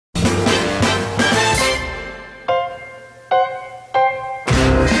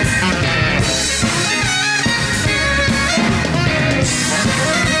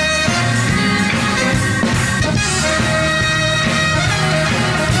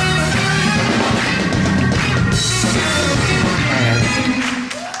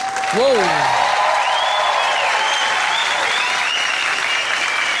Uou!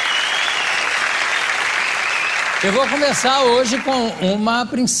 Eu vou começar hoje com uma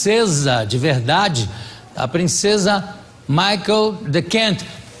princesa de verdade, a princesa Michael de Kent.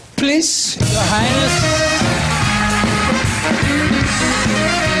 Please, Your Highness.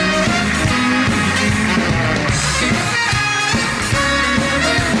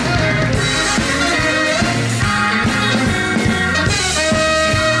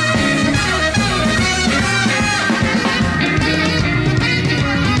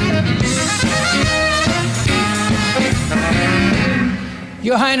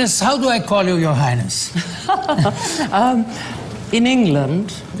 Your Highness, how do I call you, Your Highness? In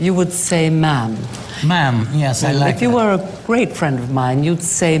England, you would say ma'am. Ma'am, yes, I like If you that. were a great friend of mine, you'd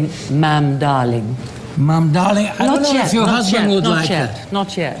say ma'am darling. Ma'am, darling, I don't know if your husband would like that.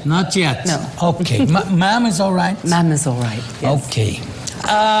 Not yet. Not yet? No. Okay. Ma'am is all right? Ma'am is all right, yes. Okay.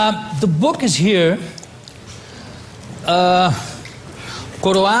 The book is here.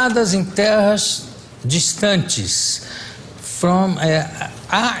 Coroadas em Terras Distantes. From A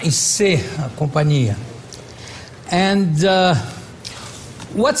e C, a companhia. And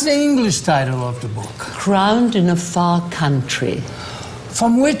what's the English title of the book? Crowned in a Far Country.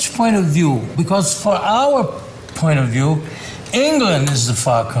 From which point of view? Because for our point of view, England is the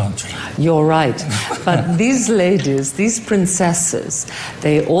far country. You're right. But these ladies, these princesses,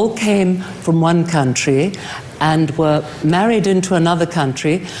 they all came from one country and were married into another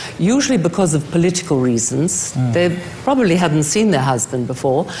country, usually because of political reasons. They probably hadn't seen their husband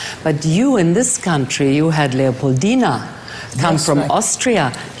before. But you in this country, you had Leopoldina come from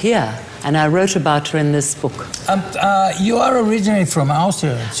Austria here. And I wrote about her in this book. You are originally from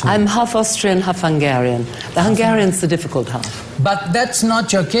Austria, too. I'm half Austrian, half Hungarian. The Hungarian's the difficult half. But that's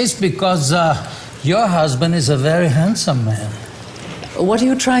not your case because your husband is a very handsome man. What are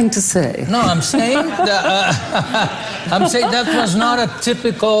you trying to say? No, I'm saying I'm saying that was not a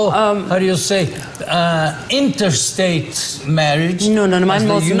typical, how do you say, interstate marriage. No, mine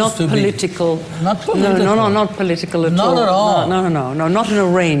was not political. Not political? No, not political at all. Not at all? No, not an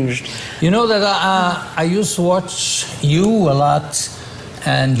arranged. You know that I used to watch you a lot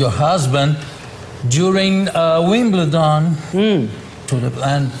and your husband during Wimbledon,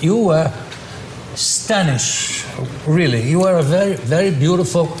 and you were stunning, really. You were a very, very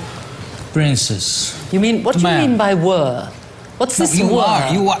beautiful princess. You mean, what do you mean by were? What's this You were?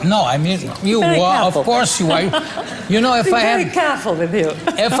 are. No, I mean, you Very were. careful. Of course you are. You know, if Be I very had, careful with you.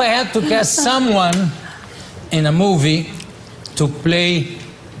 if I had to cast someone in a movie to play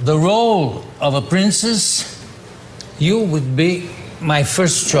the role of a princess, you would be my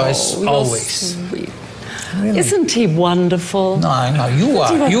first choice always. Sweet. Really? Isn't he wonderful? No, I know. You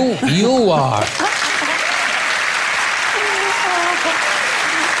are. You are.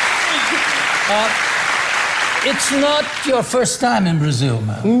 It's not your first time in Brazil,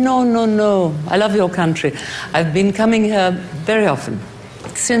 ma'am. No. I love your country. I've been coming here very often.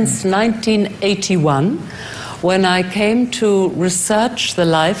 Since 1981, when I came to research the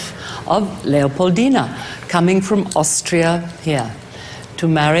life of Leopoldina, coming from Austria here, to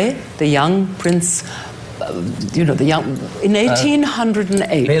marry the young prince. In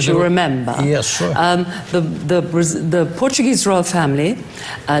 1808, Pedro, you remember? Yes, sure. The Portuguese royal family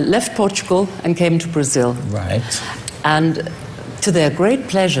left Portugal and came to Brazil. Right. And to their great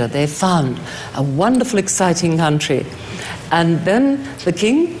pleasure, they found a wonderful, exciting country. And then the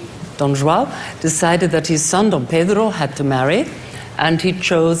king, Dom João, decided that his son, Dom Pedro, had to marry, and he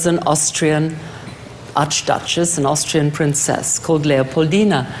chose an Austrian archduchess, an Austrian princess called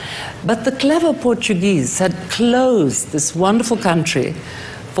Leopoldina. But the clever Portuguese had closed this wonderful country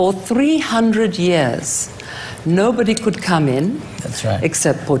for 300 years. Nobody could come in. That's right.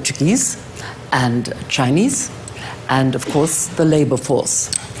 Except Portuguese and Chinese and, of course, the labor force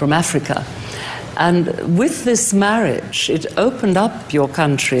from Africa. And with this marriage, it opened up your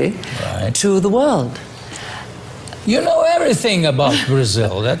country to the world. You know everything about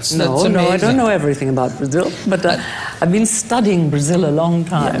Brazil. That's amazing. No, I don't know everything about Brazil, but I've been studying Brazil a long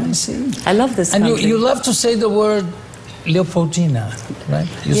time. Yeah, I see. I love this and country. you love to say the word Leopoldina, right?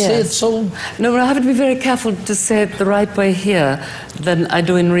 You say it so... No, but I have to be very careful to say it the right way here than I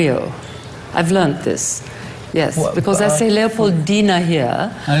do in Rio. I've learned this. Yes, because I say Leopoldina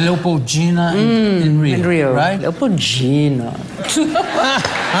here. And Leopoldina in Rio. In Rio, right? Leopoldina.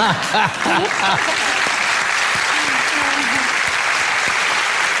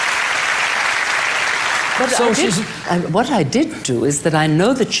 What I did do is that I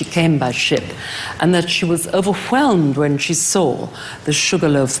know that she came by ship and that she was overwhelmed when she saw the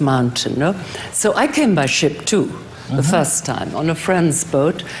Sugarloaf Mountain. No? So I came by ship too. the first time on a friend's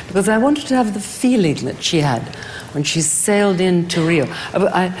boat, because I wanted to have the feeling that she had when she sailed into Rio.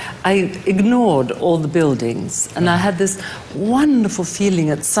 I ignored all the buildings, and I had this wonderful feeling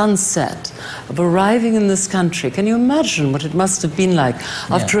at sunset of arriving in this country. Can you imagine what it must have been like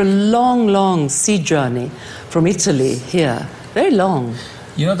after a long, long sea journey from Italy here? Very long.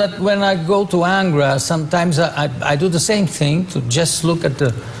 You know that when I go to Angra, sometimes I do the same thing, to just look at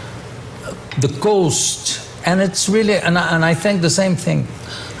the coast, and it's really, and I think the same thing.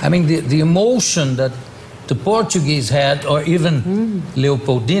 I mean, the emotion that the Portuguese had, or even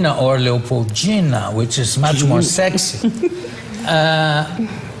Leopoldina or Leopoldina, which is much more sexy,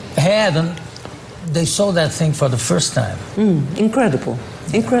 had, and they saw that thing for the first time. Incredible,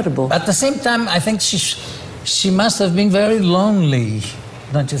 incredible. At the same time, I think she must have been very lonely,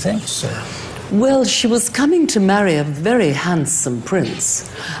 don't you think so? Well, she was coming to marry a very handsome prince,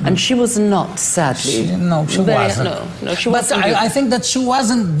 and she was not, sadly. She wasn't. No, she wasn't. But I think that she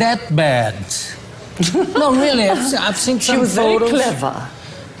wasn't that bad. No, really, I've seen some She was photos. very clever.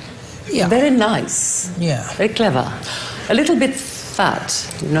 Yeah. Very nice. Yeah. Very clever. A little bit fat,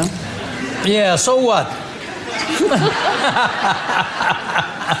 you know? Yeah, so what?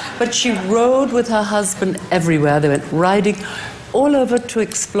 But she rode with her husband everywhere. They went riding all over to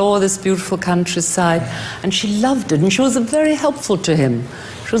explore this beautiful countryside, and she loved it, and she was very helpful to him.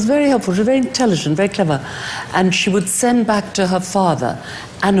 She was very helpful, she was very intelligent, very clever, and she would send back to her father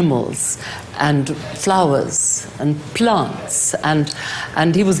animals and flowers and plants,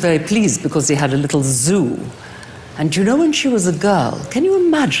 and he was very pleased because he had a little zoo. And you know, when she was a girl, can you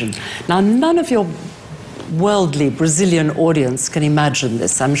imagine? Now, none of your worldly Brazilian audience can imagine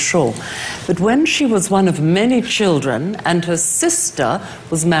this, I'm sure. But when she was one of many children, and her sister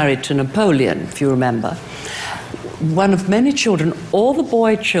was married to Napoleon, if you remember, one of many children, all the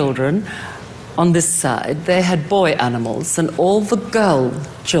boy children on this side, they had boy animals, and all the girl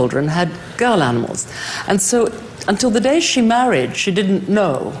children had girl animals. And so until the day she married, she didn't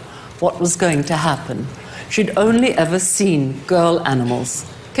know what was going to happen. She'd only ever seen girl animals.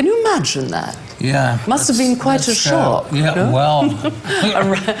 Can you imagine that? Yeah. Must have been quite a shock. Yeah, no? well.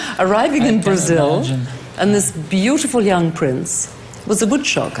 Arriving in Brazil, imagine. and this beautiful young prince was a good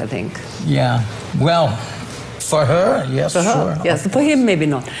shock, I think. Yeah, well, for her, yes, For her, sure. yes. For him, maybe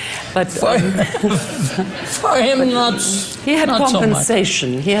not. But For him, not. he had not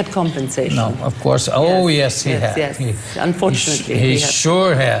compensation. He had compensation. So much. No, of course. Oh, yes, he had. Yes. Unfortunately, he had.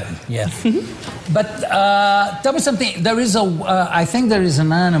 sure had. Yes. But tell me something. There is I think there is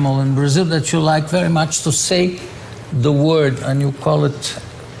an animal in Brazil that you like very much to say the word, and you call it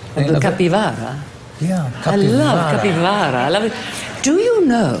The capivara. Yeah, I love capivara. I love it. Do you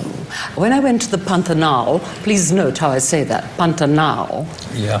know, when I went to the Pantanal, please note how I say that, Pantanal.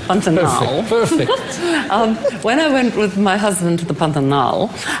 Yeah, Pantanal. perfect. When I went with my husband to the Pantanal,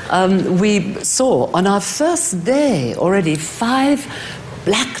 we saw on our first day already 5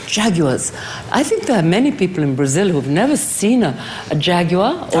 black jaguars. I think there are many people in Brazil who've never seen a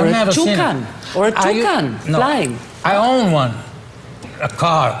jaguar or a toucan. Or a toucan flying. I own one. A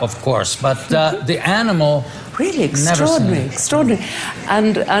car, of course, but the animal. Really extraordinary, extraordinary.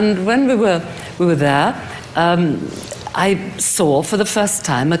 And when we were there, I saw for the first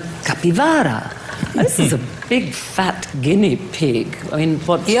time a capivara. This is a big fat guinea pig. I mean,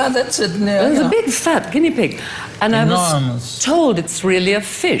 what? Yeah, that's it. Yeah, It's a big fat guinea pig, and enormous. I was told it's really a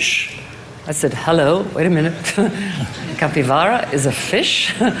fish. I said, "Hello, wait a minute. Capivara is a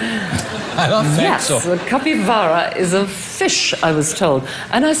fish?" I don't think so. Yes, a capivara is a fish, I was told.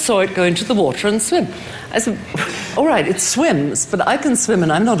 And I saw it go into the water and swim. I said, all right, it swims, but I can swim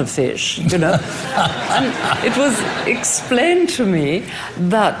and I'm not a fish, you know. And it was explained to me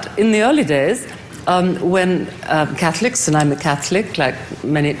that in the early days, when Catholics, and I'm a Catholic, like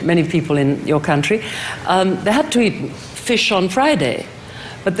many people in your country, they had to eat fish on Friday.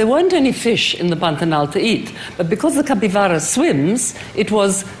 But there weren't any fish in the Pantanal to eat. But because the capivara swims, it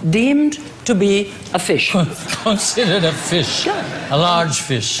was deemed to be a fish. Considered a fish. Yeah. A large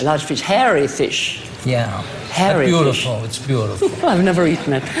fish. A large fish, hairy fish. Yeah. Hairy beautiful. fish. It's beautiful. I've never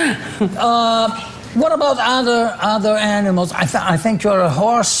eaten it. What about other animals? I think you're a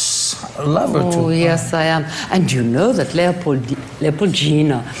horse lover too. Oh, yes, I am. And you know that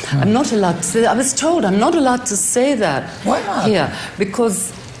Leopoldina, I'm not allowed to say that. I was told I'm not allowed to say that. Why not? Here,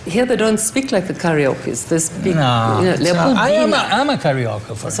 because here they don't speak like the Cariocas. They speak, No, Leopoldina. I'm a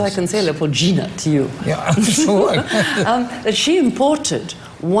Carioca, for So I can say Leopoldina to you. Yeah, I'm sure. That she imported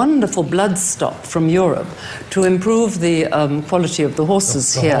wonderful blood stock from Europe to improve the quality of the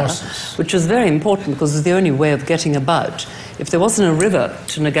horses The here, horses. which was very important because it's the only way of getting about. If there wasn't a river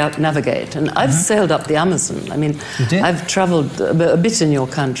to navigate, and I've sailed up the Amazon. I mean, You did? I've traveled a bit in your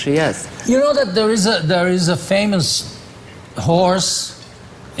country, yes. You know that there is a famous horse,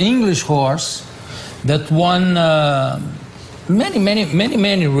 English horse, that won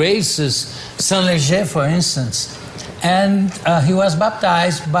many races. Saint-Léger, for instance, and he was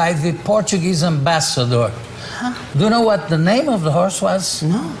baptized by the Portuguese ambassador. Do you know what the name of the horse was?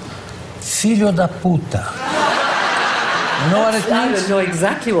 No. Filho da puta. You know what it I means? don't know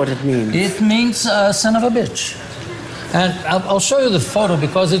exactly what it means. It means son of a bitch. And I'll show you the photo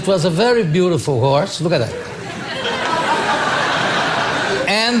because it was a very beautiful horse. Look at that.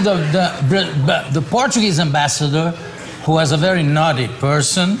 And the Portuguese ambassador, who was a very naughty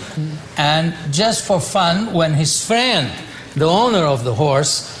person, and just for fun, when his friend, the owner of the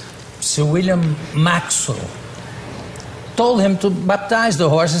horse, Sir William Maxwell, told him to baptize the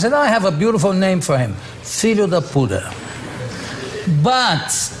horse, he said, I have a beautiful name for him, Filho da Puta. But,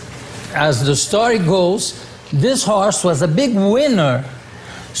 as the story goes, this horse was a big winner,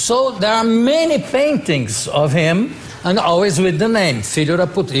 so there are many paintings of him, and always with the name, Filho da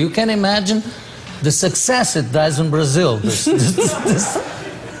Puta. You can imagine the success it does in Brazil.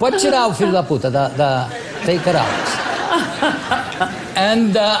 Pode tirar o filho da puta, take it out.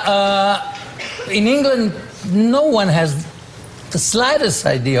 And in England, no one has the slightest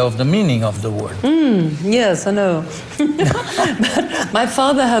idea of the meaning of the word. Yes, I know. But my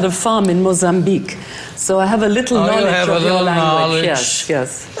father had a farm in Mozambique, so I have a little Oh, you knowledge have of a your little language. knowledge. Yes,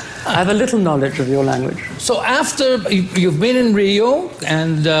 yes. I have a little knowledge of your language. So after you've been in Rio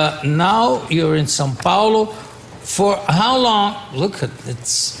and now you're in São Paulo, for how long? Look at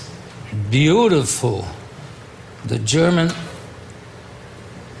it's beautiful. The German.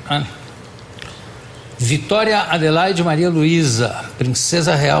 Vitória Adelaide Maria Luísa,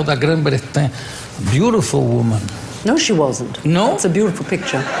 Princesa Real da Grã-Bretanha. Beautiful woman. No, she wasn't. No? It's a beautiful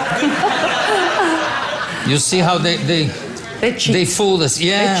picture. You see how they cheat. they fooled us. They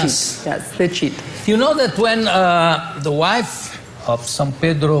Yes. cheat. Yes, they cheat. You know that when the wife of São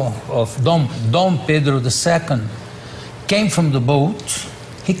Pedro, of Dom Pedro II, came from the boat,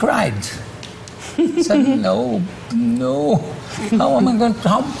 he cried. He said, no, how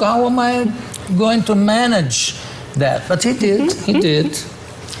am I going to manage that? But he did.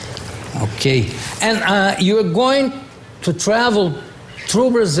 Okay. And you're going to travel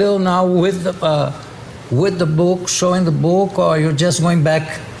through Brazil now with the book, showing the book, or you're just going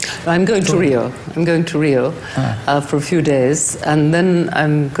back? I'm going to Rio. I'm going to Rio for a few days, and then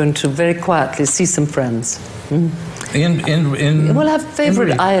I'm going to very quietly see some friends. We'll have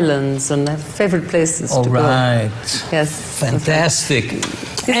favorite islands and have favorite places to go. All right. Yes. Fantastic.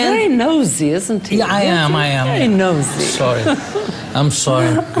 He's very nosy, isn't he? Yeah, I am. Very nosy. Sorry. I'm sorry,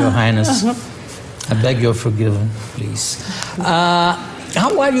 Your Highness. I beg your forgiven, please.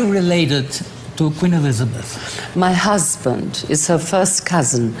 How are you related to Queen Elizabeth? My husband is her first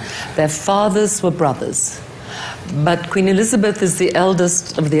cousin. Their fathers were brothers. But Queen Elizabeth is the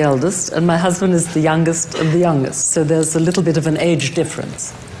eldest of the eldest, and my husband is the youngest of the youngest. So there's a little bit of an age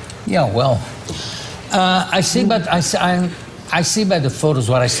difference. Yeah, well, I see, but I see by the photos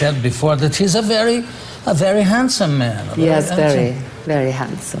what I said before that he's a very handsome man. Yes, very, very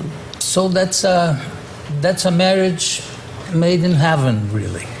handsome. So that's a marriage made in heaven,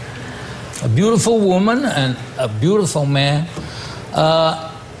 really. A beautiful woman and a beautiful man.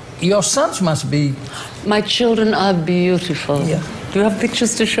 Your sons must be. My children are beautiful. Yeah. Do you have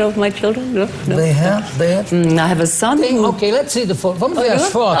pictures to show of my children? No? No? They have. I have a son. Okay, let's see the photo. Vamos ver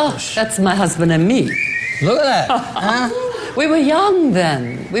as fotos. That's my husband and me. Look at that. Huh? We were young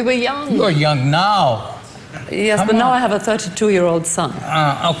then. We were young. You're young now. Yes, Come but now on. I have a 32-year-old son.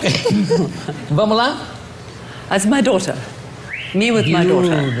 Okay. Vamos lá? That's my daughter. Me with my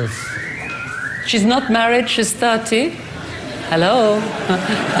daughter. Beautiful. She's not married. She's 30. Hello.